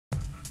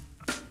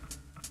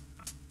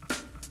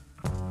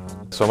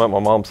So I'm at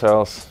my mom's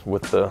house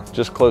with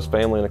just close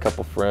family and a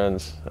couple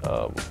friends,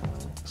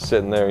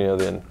 sitting there, you know,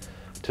 the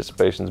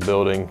anticipation's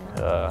building.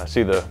 I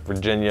see the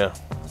Virginia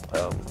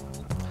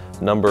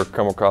number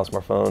come across my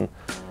phone,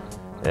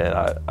 and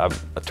I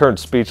turned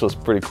speechless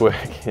pretty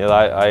quick. You know,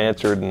 I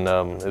answered, and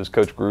it was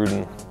Coach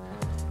Gruden.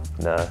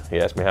 And, he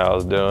asked me how I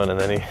was doing, and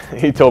then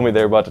he told me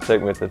they were about to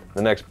take me to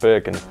the next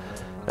pick, and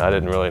I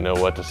didn't really know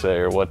what to say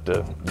or what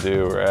to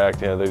do or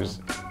act. You know,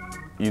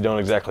 you don't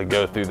exactly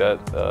go through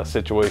that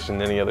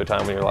situation any other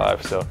time in your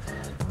life. So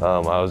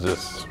I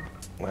was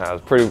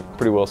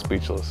pretty well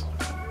speechless.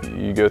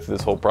 You go through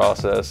this whole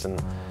process,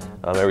 and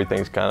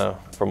everything's kind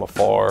of from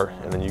afar,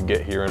 and then you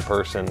get here in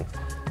person,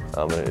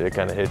 and it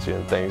kind of hits you,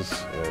 and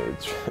things, you know,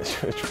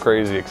 it's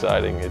crazy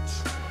exciting.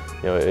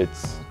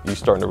 You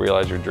starting to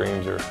realize your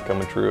dreams are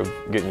coming true of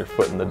getting your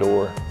foot in the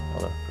door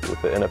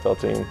with the NFL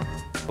team.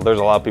 Well, there's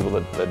a lot of people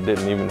that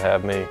didn't even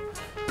have me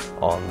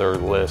on their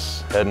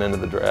lists heading into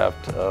the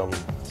draft.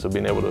 So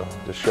being able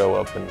to show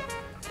up and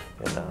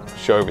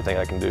show everything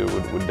I can do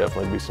would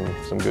definitely be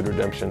some good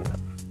redemption.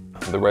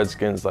 The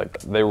Redskins,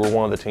 they were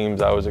one of the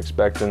teams I was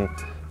expecting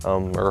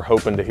or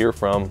hoping to hear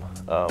from.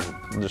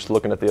 Just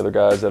looking at the other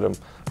guys that I'm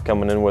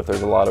coming in with,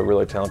 there's a lot of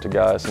really talented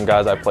guys. Some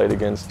guys I played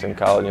against in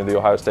college, you know, the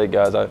Ohio State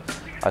guys,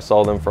 I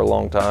saw them for a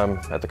long time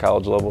at the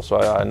college level,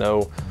 so I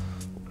know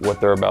what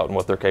they're about and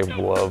what they're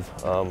capable of.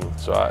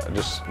 So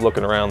just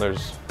looking around,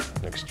 there's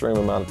an extreme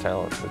amount of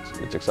talent.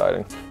 It's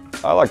exciting.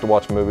 I like to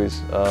watch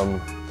movies.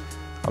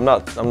 I'm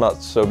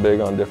not so big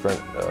on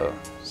different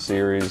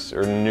series,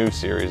 or new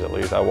series at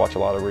least. I watch a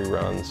lot of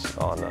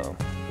reruns on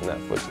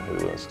Netflix and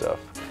Hulu and stuff.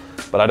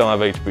 But I don't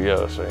have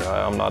HBO, so you know,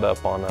 I'm not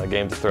up on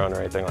Game of Thrones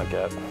or anything like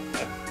that.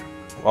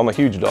 I'm a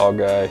huge dog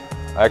guy.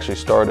 I actually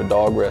started a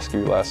dog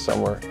rescue last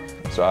summer,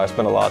 so I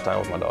spend a lot of time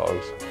with my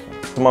dogs.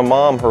 So my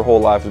mom, her whole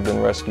life has been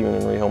rescuing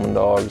and rehoming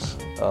dogs.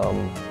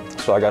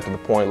 So I got to the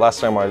point, last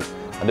time I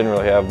didn't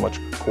really have much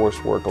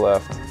coursework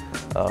left,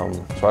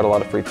 so I had a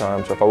lot of free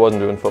time. So if I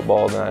wasn't doing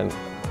football, then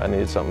I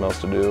needed something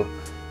else to do.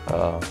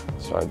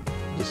 So I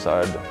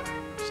decided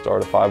to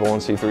start a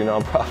 501c3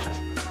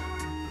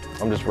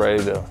 nonprofit. I'm just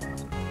ready to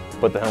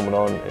put the helmet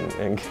on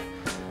and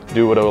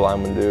do what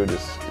O-linemen do,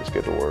 just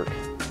get to work.